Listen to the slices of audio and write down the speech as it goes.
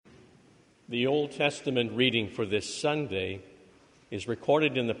The Old Testament reading for this Sunday is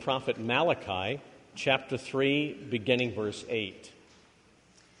recorded in the prophet Malachi, chapter 3, beginning verse 8.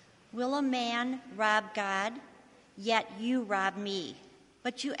 Will a man rob God? Yet you rob me.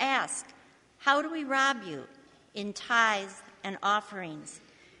 But you ask, how do we rob you? In tithes and offerings.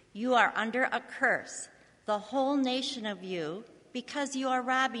 You are under a curse, the whole nation of you, because you are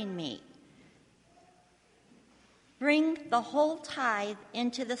robbing me. Bring the whole tithe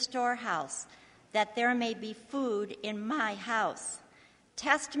into the storehouse, that there may be food in my house.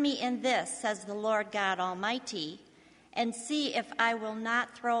 Test me in this, says the Lord God Almighty, and see if I will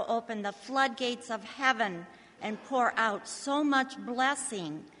not throw open the floodgates of heaven and pour out so much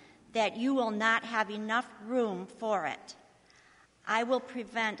blessing that you will not have enough room for it. I will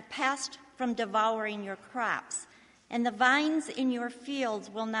prevent pests from devouring your crops, and the vines in your fields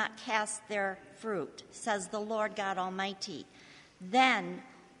will not cast their fruit, says the Lord God Almighty. Then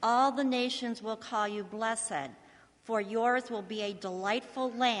all the nations will call you blessed, for yours will be a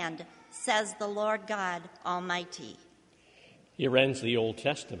delightful land, says the Lord God Almighty. Here ends the Old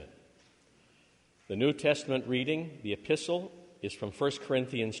Testament. The New Testament reading, the epistle, is from 1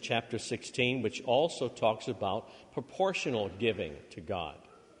 Corinthians chapter 16, which also talks about proportional giving to God.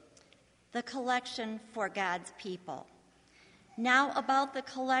 The collection for God's people. Now about the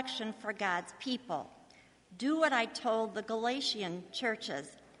collection for God's people. Do what I told the Galatian churches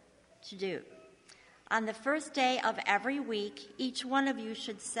to do. On the first day of every week, each one of you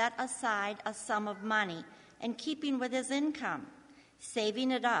should set aside a sum of money in keeping with his income,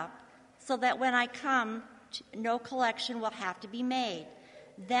 saving it up, so that when I come, no collection will have to be made.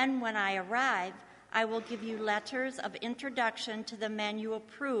 Then when I arrive, I will give you letters of introduction to the men you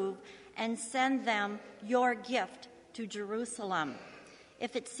approve and send them your gift to Jerusalem.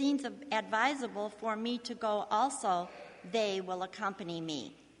 If it seems advisable for me to go also, they will accompany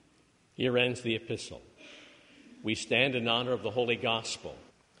me. Here ends the epistle. We stand in honor of the Holy Gospel.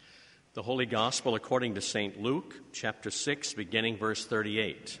 The Holy Gospel according to St. Luke, chapter 6, beginning verse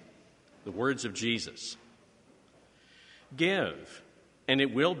 38. The words of Jesus. Give, and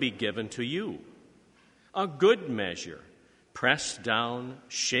it will be given to you. A good measure, pressed down,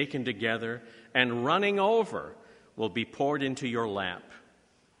 shaken together, and running over, will be poured into your lap.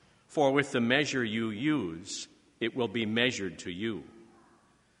 For with the measure you use, it will be measured to you.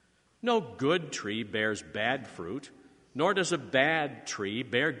 No good tree bears bad fruit, nor does a bad tree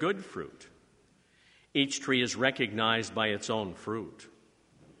bear good fruit. Each tree is recognized by its own fruit.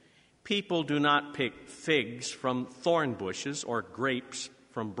 People do not pick figs from thorn bushes or grapes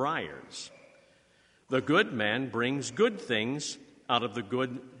from briars. The good man brings good things out of the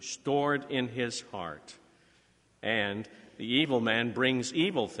good stored in his heart, and the evil man brings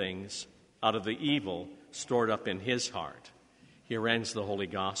evil things out of the evil stored up in his heart. Here ends the Holy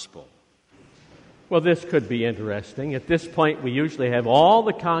Gospel. Well, this could be interesting. At this point, we usually have all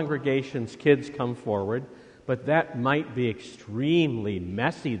the congregation's kids come forward, but that might be extremely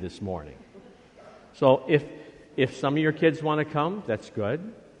messy this morning. So if some of your kids want to come, that's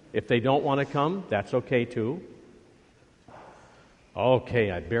good. If they don't want to come, that's okay too. Okay,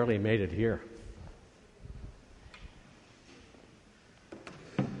 I barely made it here.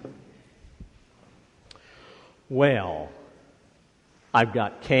 Well, I've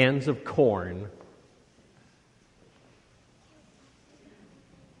got cans of corn.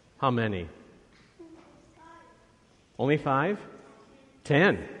 How many? Only 5?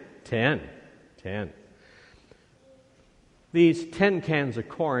 10. 10. These 10 cans of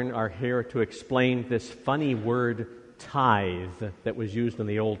corn are here to explain this funny word tithe that was used in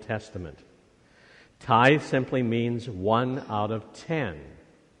the Old Testament. Tithe simply means 1 out of 10.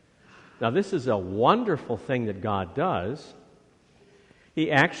 Now, this is a wonderful thing that God does. He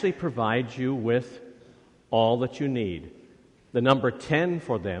actually provides you with all that you need. The number 10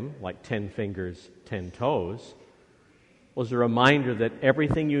 for them, like 10 fingers, 10 toes, was a reminder that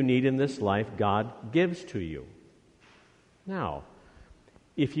everything you need in this life, God gives to you. Now,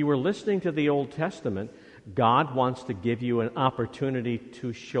 if you were listening to the Old Testament, God wants to give you an opportunity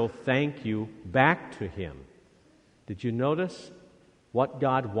to show thank you back to Him. Did you notice what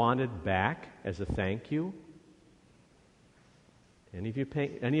God wanted back as a thank you?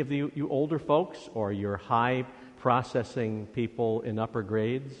 Any of you older folks or your high processing people in upper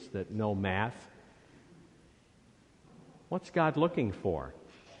grades that know math? What's God looking for?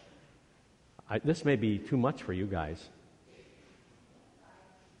 This may be too much for you guys.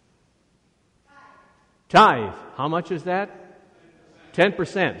 Tithe. How much is that?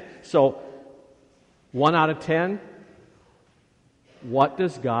 10%. So 1 out of 10. What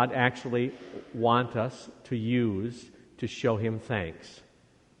does God actually want us to use to show Him thanks?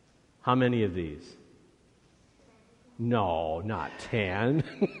 How many of these? No, not 10.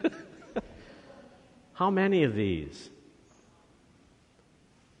 How many of these?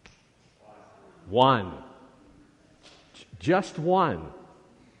 1. Just 1.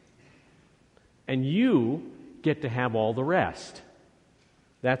 And you get to have all the rest.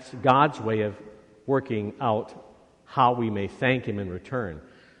 That's God's way of working out how we may thank Him in return.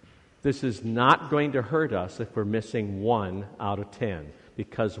 This is not going to hurt us if we're missing 1 out of 10,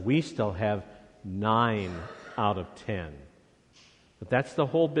 because we still have 9 out of 10. But that's the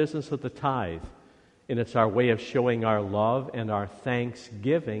whole business of the tithe, and it's our way of showing our love and our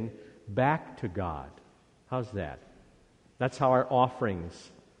thanksgiving back to God. How's that? That's how our offerings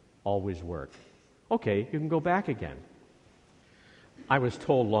always work. Okay, you can go back again. I was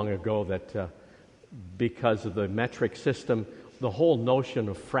told long ago that because of the metric system, the whole notion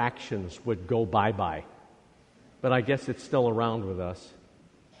of fractions would go bye-bye. But I guess it's still around with us.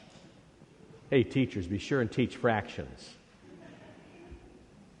 Hey, teachers, be sure and teach fractions.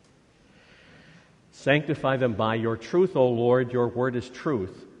 Sanctify them by your truth, O Lord. Your word is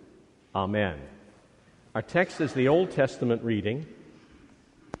truth. Amen. Our text is the Old Testament reading.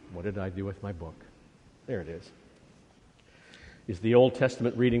 What did I do with my book? There it is. Is the Old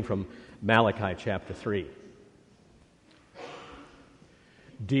Testament reading from Malachi chapter 3.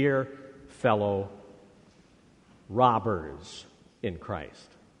 Dear fellow robbers in Christ.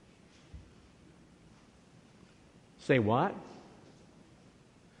 Say what?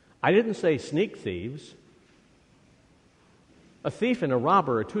 I didn't say sneak thieves. A thief and a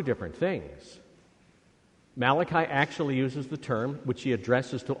robber are two different things. Malachi actually uses the term which he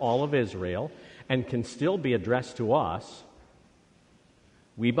addresses to all of Israel and can still be addressed to us.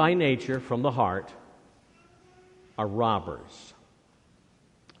 We by nature, from the heart, are robbers.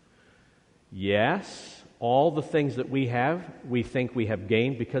 Yes, all the things that we have, we think we have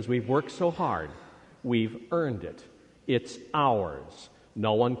gained because we've worked so hard. We've earned it. It's ours.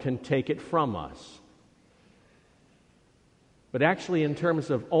 No one can take it from us. But actually, in terms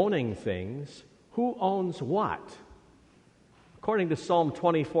of owning things, who owns what? According to Psalm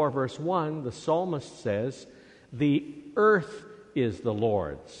 24, verse 1, the psalmist says, "The earth is the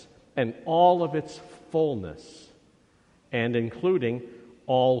Lord's, and all of its fullness, and including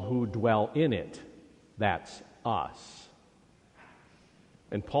all who dwell in it." That's us.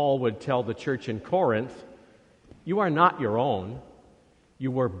 And Paul would tell the church in Corinth, "You are not your own. You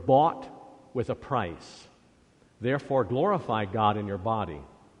were bought with a price. Therefore, glorify God in your body."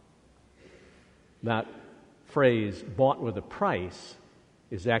 That phrase, "bought with a price,"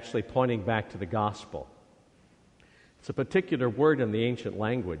 is actually pointing back to the gospel. It's a particular word in the ancient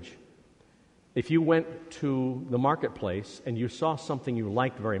language. If you went to the marketplace and you saw something you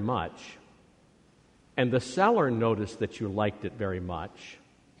liked very much, and the seller noticed that you liked it very much,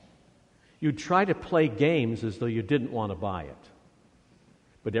 you'd try to play games as though you didn't want to buy it.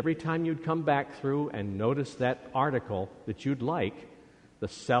 But every time you'd come back through and notice that article that you'd like, the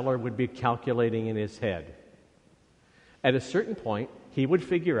seller would be calculating in his head. At a certain point, he would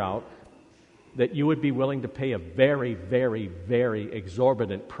figure out that you would be willing to pay a very, very, very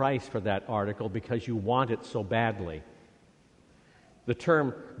exorbitant price for that article because you want it so badly. The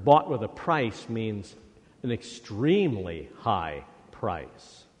term "bought with a price" means an extremely high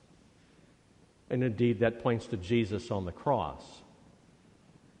price. And indeed, that points to Jesus on the cross.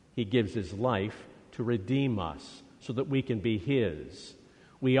 He gives His life to redeem us so that we can be His.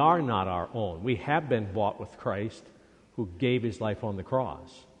 We are not our own. We have been bought with Christ, who gave His life on the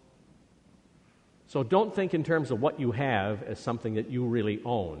cross. So don't think in terms of what you have as something that you really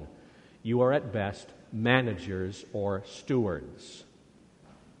own. You are at best managers or stewards.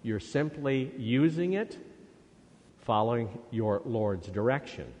 You're simply using it, following your Lord's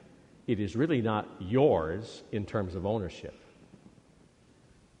direction. It is really not yours in terms of ownership.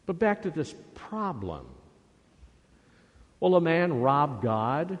 But back to this problem. Will a man rob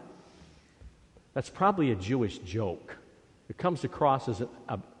God? That's probably a Jewish joke. It comes across as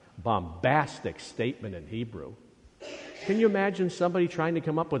a bombastic statement in Hebrew. Can you imagine somebody trying to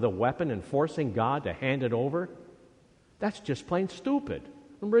come up with a weapon and forcing God to hand it over? That's just plain stupid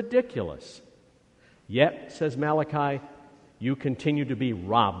and ridiculous. Yet, says Malachi, you continue to be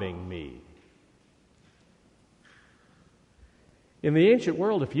robbing me. In the ancient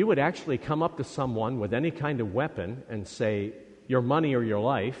world, if you would actually come up to someone with any kind of weapon and say, "Your money or your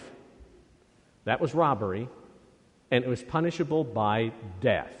life," that was robbery, and it was punishable by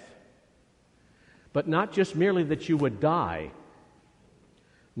death. But not just merely that you would die.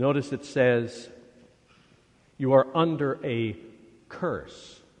 Notice it says, you are under a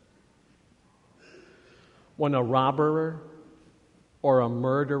curse. When a robber or a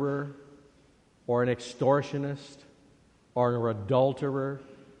murderer or an extortionist or an adulterer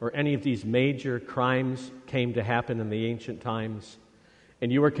or any of these major crimes came to happen in the ancient times,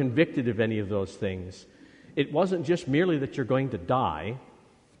 and you were convicted of any of those things, it wasn't just merely that you're going to die.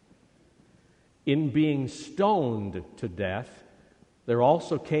 In being stoned to death, there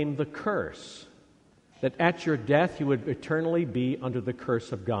also came the curse, that at your death you would eternally be under the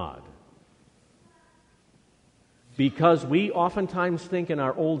curse of God. Because we oftentimes think in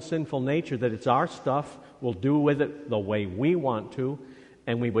our old sinful nature that it's our stuff, we'll do with it the way we want to,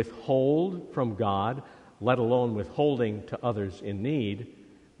 and we withhold from God, let alone withholding to others in need,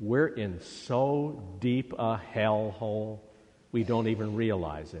 we're in so deep a hellhole we don't even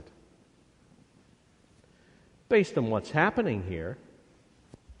realize it. Based on what's happening here,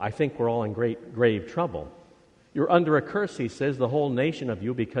 I think we're all in great grave trouble. You're under a curse, he says, the whole nation of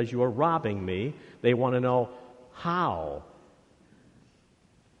you, because you are robbing me. They want to know how.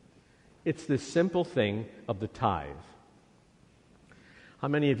 It's this simple thing of the tithe. How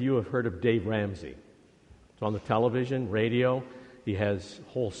many of you have heard of Dave Ramsey? It's on the television, radio. He has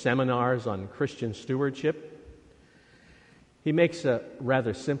whole seminars on Christian stewardship. He makes a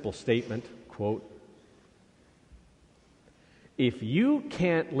rather simple statement, quote, "If you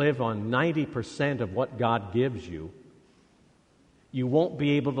can't live on 90% of what God gives you, you won't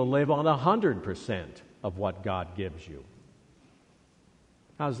be able to live on 100% of what God gives you."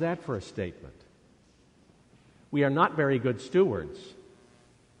 How's that for a statement? We are not very good stewards.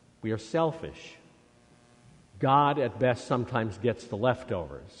 We are selfish. God, at best, sometimes gets the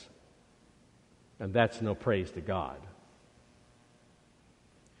leftovers. And that's no praise to God.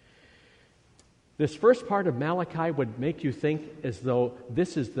 This first part of Malachi would make you think as though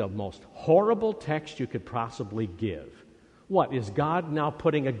this is the most horrible text you could possibly give. What, is God now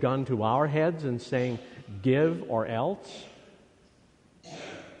putting a gun to our heads and saying, give or else?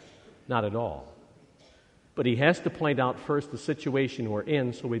 Not at all. But he has to point out first the situation we're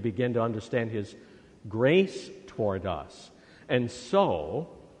in so we begin to understand his grace toward us. And so,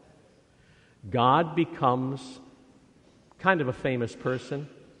 God becomes kind of a famous person.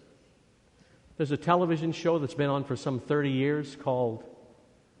 There's a television show that's been on for some 30 years called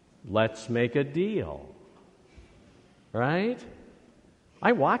Let's Make a Deal. Right?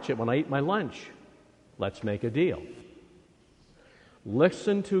 I watch it when I eat my lunch. Let's make a deal.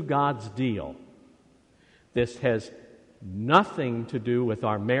 Listen to God's deal. This has nothing to do with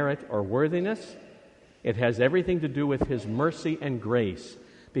our merit or worthiness. It has everything to do with his mercy and grace.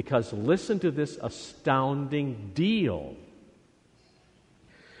 Because listen to this astounding deal.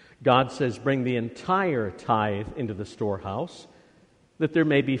 God says, bring the entire tithe into the storehouse, that there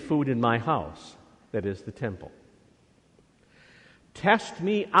may be food in my house, that is the temple. Test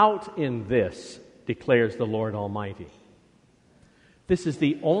me out in this, declares the Lord Almighty. This is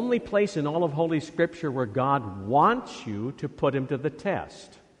the only place in all of Holy Scripture where God wants you to put him to the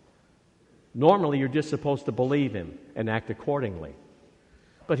test. Normally, you're just supposed to believe him and act accordingly.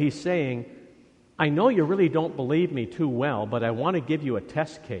 But he's saying, I know you really don't believe me too well, but I want to give you a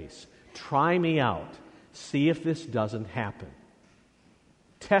test case. Try me out. See if this doesn't happen.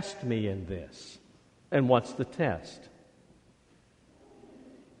 Test me in this. And what's the test?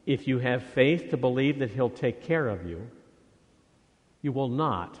 If you have faith to believe that he'll take care of you, you will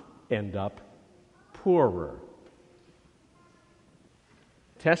not end up poorer.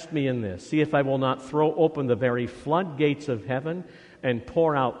 Test me in this. See if I will not throw open the very floodgates of heaven and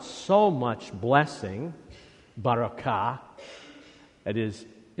pour out so much blessing, barakah. That is,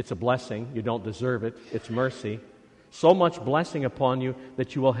 it's a blessing. You don't deserve it. It's mercy. So much blessing upon you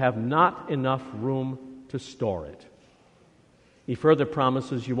that you will have not enough room to store it. He further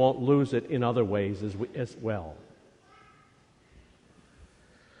promises you won't lose it in other ways as well.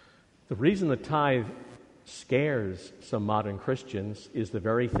 The reason the tithe scares some modern Christians is the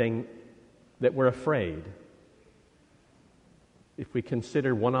very thing that we're afraid. If we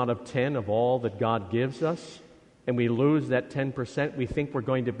consider 1 out of 10 of all that God gives us, and we lose that 10%, we think we're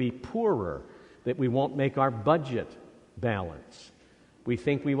going to be poorer, that we won't make our budget balance. We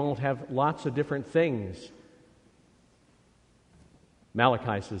think we won't have lots of different things.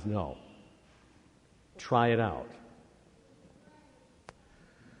 Malachi says no. Try it out.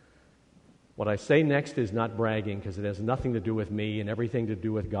 What I say next is not bragging because it has nothing to do with me and everything to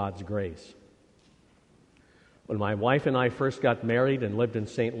do with God's grace. When my wife and I first got married and lived in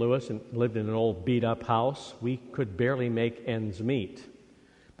St. Louis and lived in an old beat-up house, we could barely make ends meet.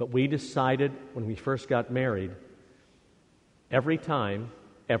 But we decided when we first got married, every time,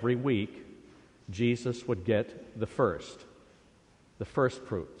 every week, Jesus would get the first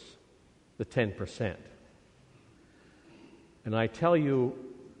fruits, the 10%. And I tell you,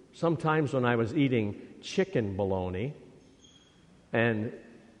 sometimes when I was eating chicken bologna and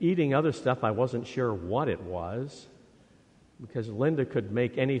eating other stuff, I wasn't sure what it was, because Linda could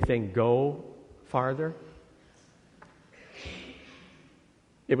make anything go farther.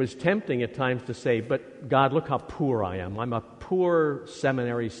 It was tempting at times to say, but God, look how poor I am. I'm a poor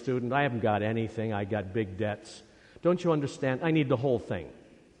seminary student. I haven't got anything. I got big debts. Don't you understand? I need the whole thing.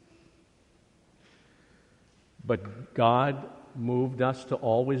 But God moved us to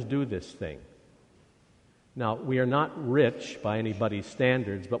always do this thing. Now, we are not rich by anybody's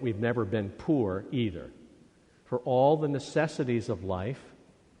standards, but we've never been poor either. For all the necessities of life,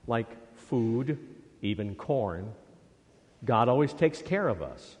 like food, even corn, God always takes care of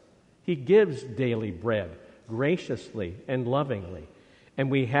us. He gives daily bread graciously and lovingly,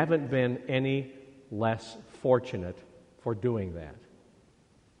 and we haven't been any less fortunate for doing that.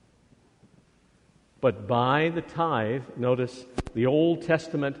 But by the tithe, notice the Old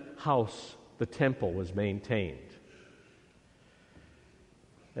Testament house, the temple, was maintained.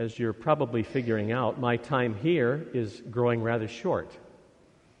 As you're probably figuring out, my time here is growing rather short.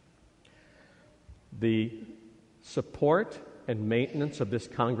 The support and maintenance of this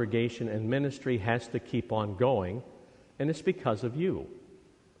congregation and ministry has to keep on going, and it's because of you.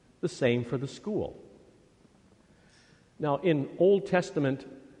 The same for the school. Now, in Old Testament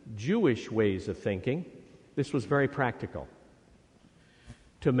Jewish ways of thinking, this was very practical.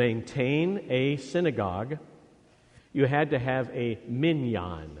 To maintain a synagogue, you had to have a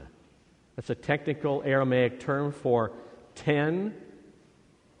minyan. That's a technical Aramaic term for 10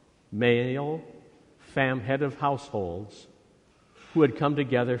 male head of households who had come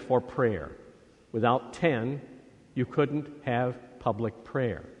together for prayer. Without 10, you couldn't have public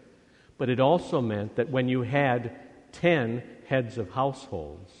prayer. But it also meant that when you had 10 heads of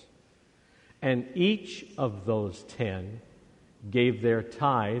households, and each of those 10 gave their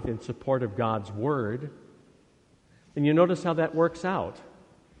tithe in support of God's Word, and you notice how that works out.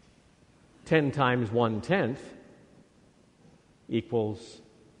 10 times 1/10 equals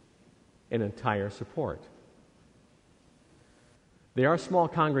an entire support. There are small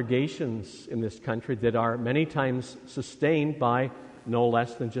congregations in this country that are many times sustained by no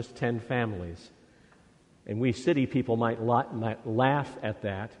less than just 10 families. And we city people might laugh at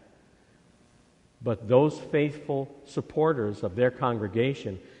that, but those faithful supporters of their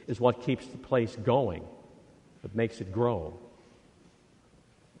congregation is what keeps the place going, that makes it grow.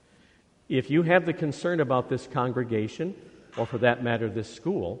 If you have the concern about this congregation, or for that matter, this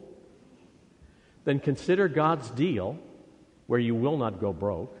school, then consider God's deal where you will not go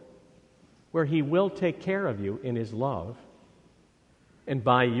broke, where He will take care of you in His love, and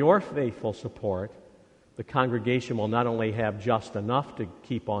by your faithful support, the congregation will not only have just enough to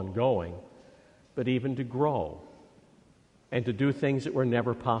keep on going, but even to grow and to do things that were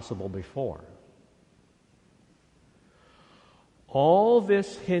never possible before. All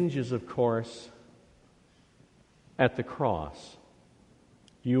this hinges, of course, at the cross.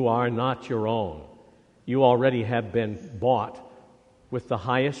 You are not your own. You already have been bought with the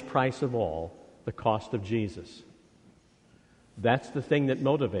highest price of all, the cost of Jesus. That's the thing that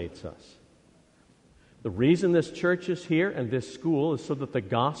motivates us. The reason this church is here and this school is so that the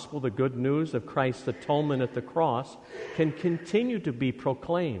gospel, the good news of Christ's atonement at the cross, can continue to be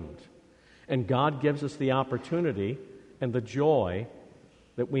proclaimed. And God gives us the opportunity and the joy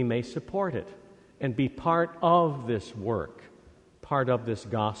that we may support it and be part of this work, part of this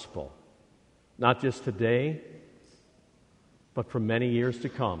gospel. Not just today, but for many years to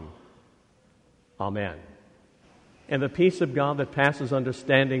come. Amen. And the peace of God that passes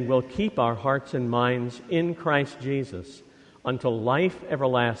understanding will keep our hearts and minds in Christ Jesus until life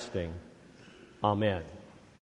everlasting. Amen.